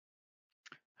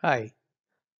Hi,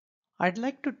 I'd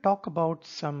like to talk about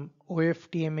some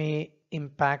OFDMA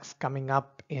impacts coming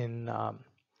up in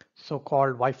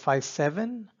so-called Wi-Fi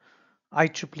 7,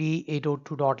 IEEE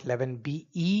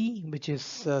 802.11be, which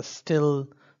is still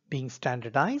being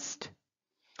standardized.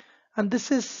 And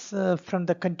this is from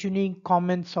the continuing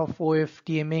comments of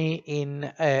OFDMA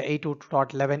in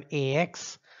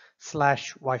 802.11ax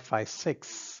slash Wi-Fi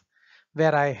 6,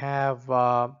 where I have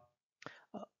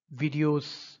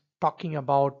videos talking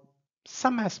about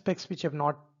some aspects which have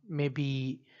not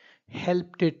maybe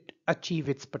helped it achieve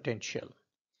its potential.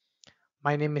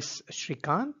 My name is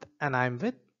Shrikant and I'm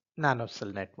with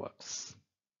NanoCell Networks.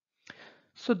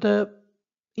 So the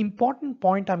important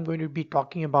point I'm going to be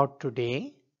talking about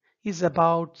today is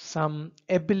about some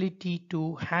ability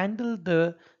to handle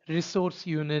the resource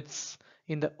units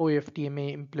in the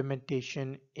OFDMA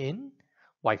implementation in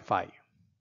Wi-Fi.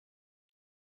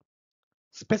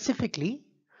 Specifically,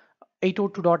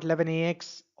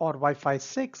 802.11ax or Wi-Fi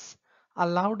 6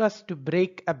 allowed us to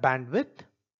break a bandwidth,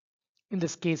 in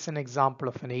this case an example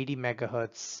of an 80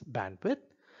 megahertz bandwidth,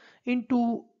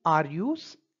 into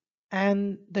RUs,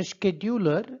 and the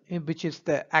scheduler, which is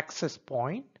the access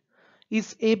point,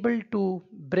 is able to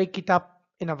break it up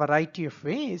in a variety of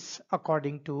ways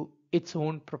according to its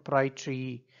own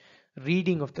proprietary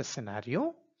reading of the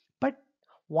scenario. But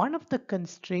one of the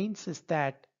constraints is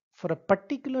that for a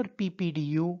particular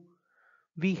PPDU,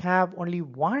 we have only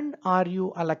one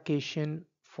RU allocation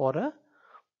for a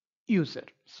user.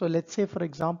 So let's say, for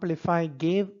example, if I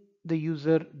gave the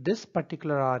user this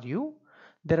particular RU,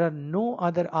 there are no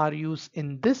other RUs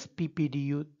in this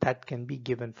PPDU that can be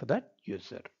given for that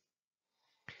user.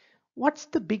 What's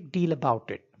the big deal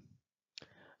about it?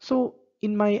 So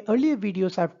in my earlier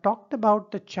videos, I've talked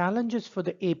about the challenges for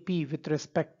the AP with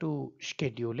respect to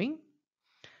scheduling.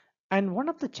 And one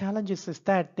of the challenges is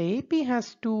that the AP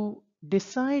has to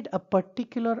decide a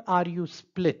particular RU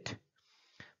split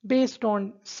based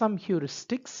on some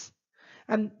heuristics,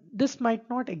 and this might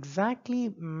not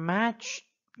exactly match,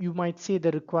 you might say,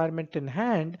 the requirement in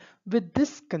hand with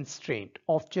this constraint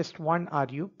of just one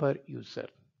RU per user.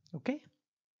 Okay,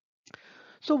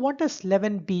 so what does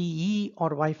 11BE or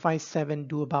Wi-Fi 7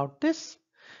 do about this?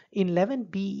 In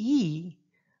 11BE,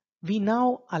 we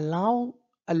now allow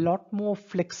a lot more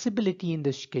flexibility in the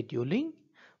scheduling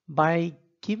by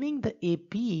giving the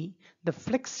AP the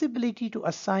flexibility to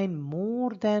assign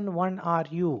more than one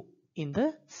RU in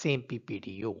the same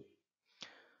PPDU.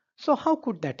 So how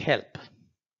could that help?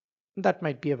 That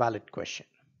might be a valid question.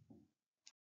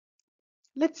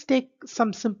 Let's take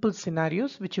some simple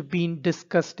scenarios which have been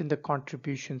discussed in the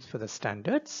contributions for the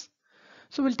standards.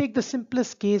 So we'll take the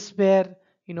simplest case where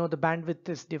the bandwidth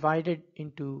is divided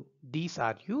into these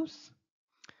RUs,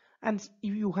 and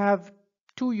you have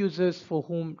two users for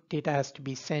whom data has to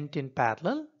be sent in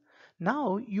parallel.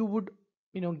 Now you would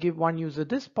give one user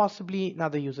this, possibly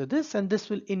another user this, and this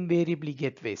will invariably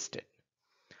get wasted.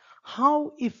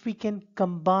 How if we can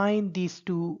combine these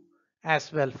two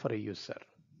as well for a user?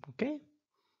 Okay,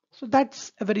 so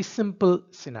that's a very simple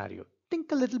scenario.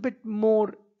 Think a little bit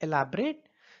more elaborate.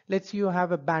 Let's say you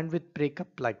have a bandwidth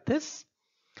breakup like this,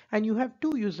 and you have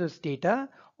two users data.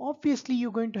 Obviously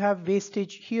you're going to have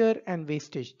wastage here and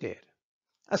wastage there.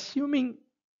 Assuming,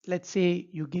 let's say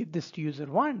you gave this to user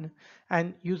 1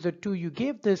 and user 2 you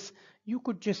gave this, you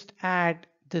could just add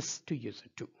this to user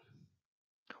 2.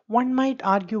 One might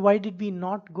argue, why did we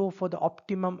not go for the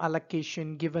optimum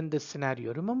allocation given this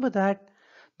scenario? Remember that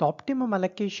the optimum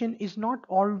allocation is not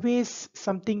always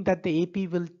something that the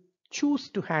AP will choose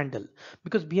to handle,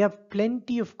 because we have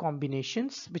plenty of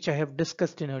combinations which I have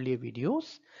discussed in earlier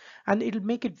videos, and it'll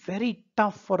make it very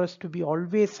tough for us to be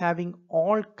always having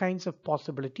all kinds of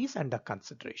possibilities under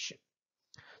consideration.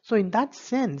 So in that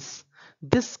sense,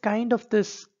 this kind of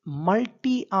this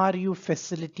multi-RU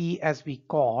facility, as we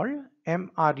call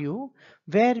MRU,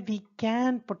 where we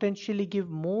can potentially give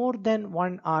more than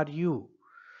one RU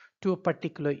to a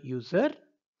particular user,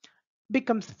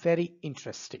 becomes very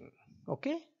interesting.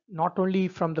 Okay, not only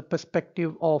from the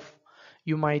perspective of,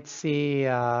 you might say,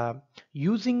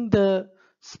 using the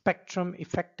spectrum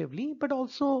effectively, but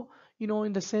also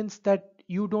in the sense that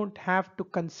you don't have to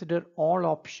consider all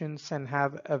options and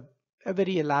have a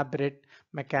very elaborate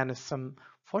mechanism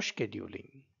for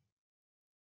scheduling.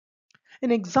 An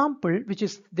example which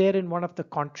is there in one of the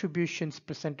contributions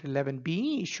presented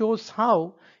 11BE shows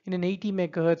how in an 80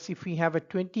 megahertz, if we have a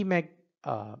 20 meg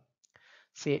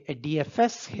say a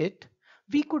DFS hit,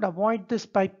 we could avoid this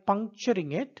by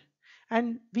puncturing it,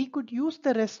 and we could use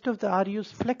the rest of the RUs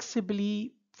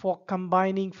flexibly for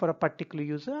combining for a particular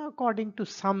user according to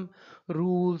some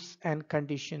rules and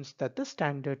conditions that the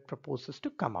standard proposes to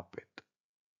come up with.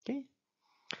 Okay.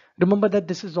 Remember that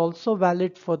this is also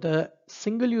valid for the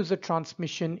single user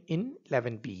transmission in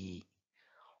 11BE.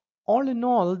 All in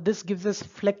all, this gives us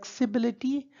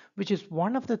flexibility, which is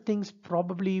one of the things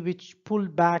probably which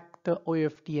pulled back the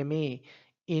OFDMA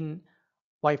in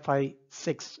Wi-Fi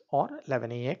 6 or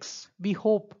 11AX. We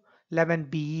hope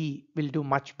 11BE will do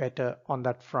much better on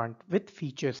that front with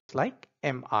features like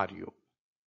MRU.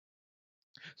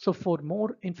 So for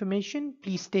more information,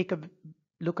 please take a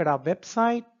look at our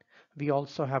website. We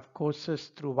also have courses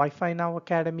through Wi-Fi Now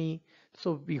Academy.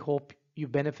 So we hope you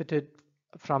benefited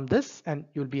from this and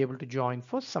you'll be able to join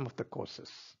for some of the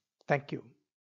courses. Thank you.